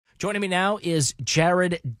Joining me now is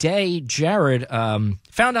Jared Day. Jared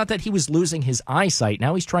found out that he was losing his eyesight.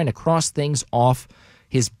 Now he's trying to cross things off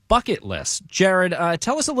his bucket list. Jared,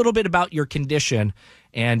 tell us a little bit about your condition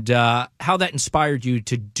and how that inspired you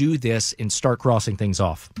to do this and start crossing things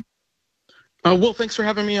off. Well, thanks for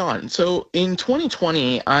having me on. So in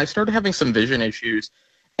 2020, I started having some vision issues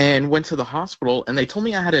and went to the hospital, and they told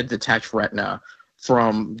me I had a detached retina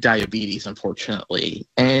from diabetes, unfortunately.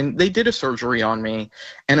 And they did a surgery on me.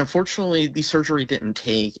 And unfortunately, the surgery didn't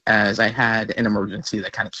take, as I had an emergency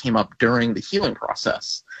that kind of came up during the healing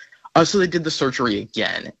process. So they did the surgery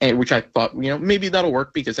again, which I thought, maybe that'll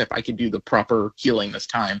work because if I could do the proper healing this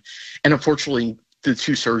time. And unfortunately, the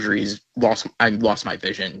two surgeries, I lost my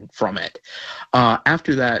vision from it.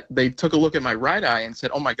 After that, they took a look at my right eye and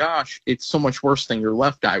said, oh my gosh, it's so much worse than your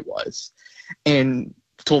left eye was. And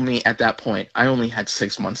told me at that point I only had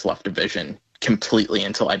 6 months left of vision completely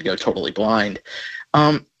until I'd go totally blind.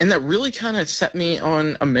 And that really kind of set me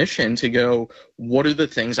on a mission to go, what are the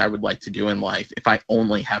things I would like to do in life if I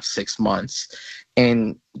only have 6 months?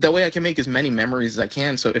 And that way I can make as many memories as I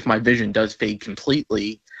can. So if my vision does fade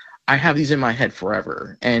completely, I have these in my head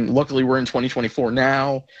forever. And luckily we're in 2024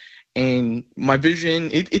 now, and my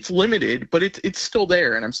vision, it's limited, but it's still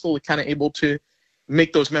there. And I'm still kind of able to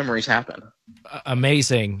make those memories happen.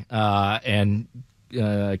 Amazing. And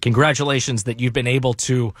congratulations that you've been able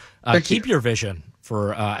to keep your vision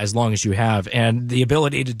for as long as you have, and the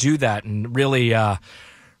ability to do that and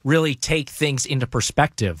really take things into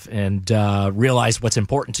perspective and realize what's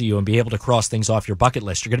important to you and be able to cross things off your bucket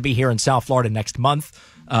list. You're going to be here in South Florida next month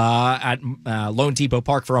at Lone Depot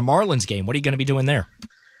Park for a Marlins game. What are you going to be doing there?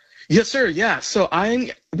 Yes, sir. Yeah. So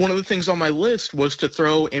one of the things on my list was to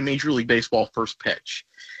throw a Major League Baseball first pitch.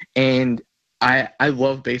 And I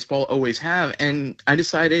love baseball, always have. And I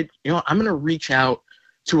decided, I'm going to reach out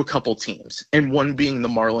to a couple teams, and one being the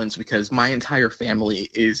Marlins, because my entire family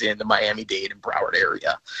is in the Miami-Dade and Broward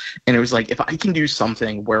area. And it was like, if I can do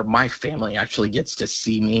something where my family actually gets to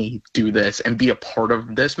see me do this and be a part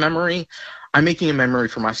of this memory, I'm making a memory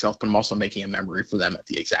for myself, but I'm also making a memory for them at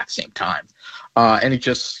the exact same time. And it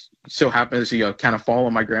just so happens to kind of fall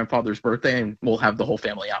on my grandfather's birthday, and we'll have the whole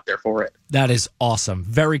family out there for it. That is awesome.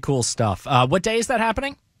 Very cool stuff. What day is that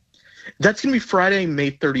happening? That's going to be Friday,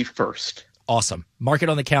 May 31st. Awesome. Mark it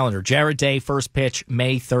on the calendar. Jared Day, first pitch,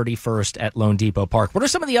 May 31st at Lone Depot Park. What are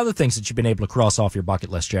some of the other things that you've been able to cross off your bucket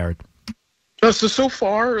list, Jared? So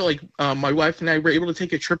far, my wife and I were able to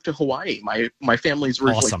take a trip to Hawaii. My family's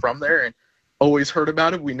originally from there and always heard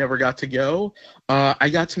about it. We never got to go. I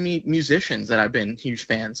got to meet musicians that I've been huge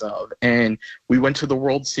fans of, and we went to the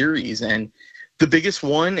World Series. And the biggest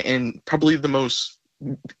one, and probably the most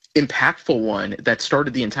impactful one that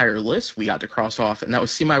started the entire list, we got to cross off, and that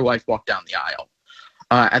was see my wife walk down the aisle.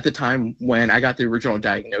 At the time when I got the original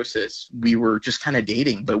diagnosis, we were just kind of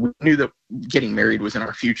dating, but we knew that getting married was in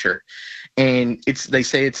our future. And they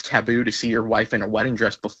say it's taboo to see your wife in a wedding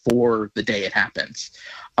dress before the day it happens.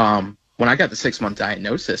 When I got the 6-month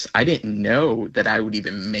diagnosis, I didn't know that I would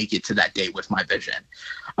even make it to that day with my vision.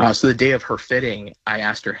 So the day of her fitting, I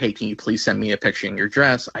asked her, hey, can you please send me a picture in your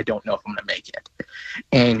dress? I don't know if I'm going to make it.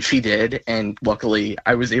 And she did. And luckily,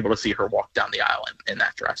 I was able to see her walk down the aisle in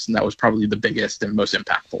that dress. And that was probably the biggest and most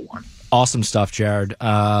impactful one. Awesome stuff, Jared.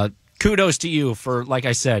 Kudos to you for, like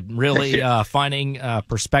I said, really finding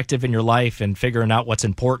perspective in your life and figuring out what's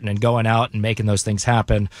important and going out and making those things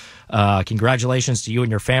happen. Congratulations to you and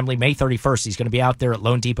your family. May 31st, he's going to be out there at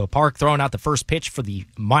Lone Depot Park throwing out the first pitch for the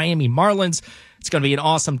Miami Marlins. It's going to be an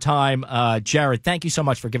awesome time. Jared, thank you so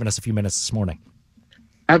much for giving us a few minutes this morning.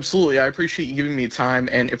 Absolutely. I appreciate you giving me time.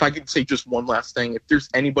 And if I could say just one last thing, if there's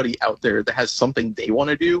anybody out there that has something they want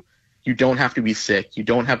to do, you don't have to be sick. You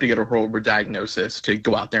don't have to get a horrible diagnosis to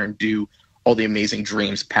go out there and do all the amazing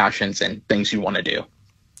dreams, passions, and things you want to do.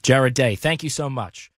 Jared Day, thank you so much.